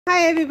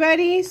Hi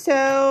everybody,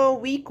 so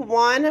week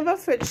 1 of a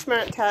Fridge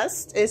Smart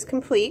test is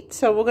complete.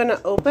 So we're going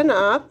to open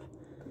up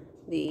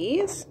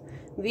these.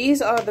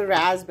 These are the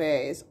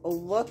raspberries.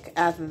 Look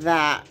at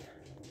that.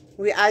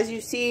 As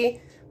you see,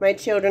 my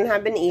children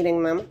have been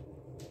eating them.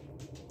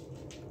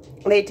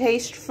 They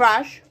taste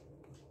fresh.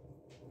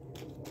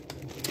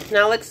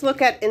 Now let's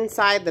look at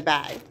inside the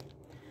bag.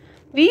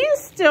 These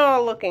still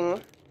are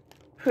looking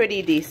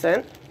pretty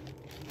decent.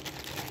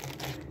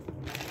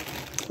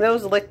 There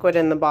was liquid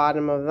in the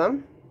bottom of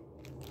them.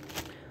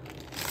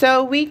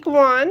 So week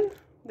 1,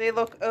 they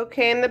look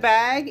okay in the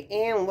bag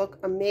and look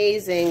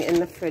amazing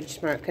in the Fridge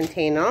Smart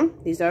container.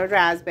 These are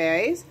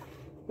raspberries.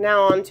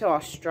 Now on to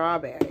our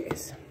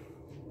strawberries.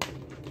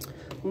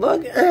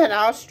 Look at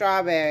our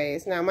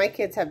strawberries. Now my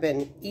kids have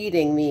been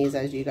eating these,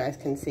 as you guys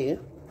can see.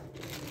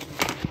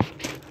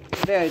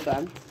 Very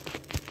good.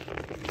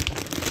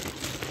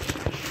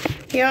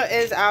 Here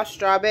is our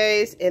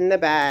strawberries in the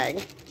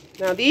bag.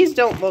 Now these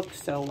don't look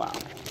so well.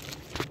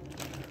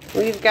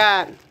 We've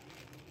got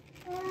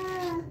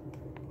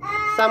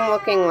some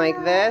looking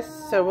like this,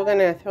 so we're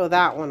gonna throw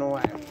that one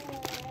away.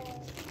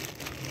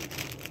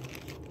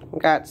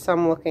 We've got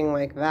some looking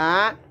like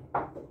that.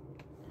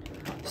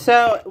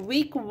 So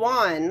week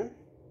 1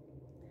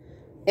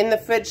 in the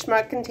Fridge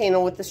Smart container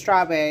with the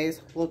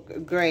strawberries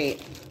look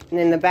great, and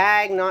in the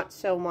bag not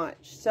so much.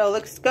 So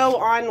let's go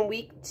on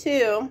week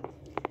 2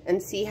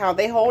 and see how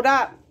they hold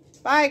up.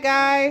 Bye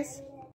guys.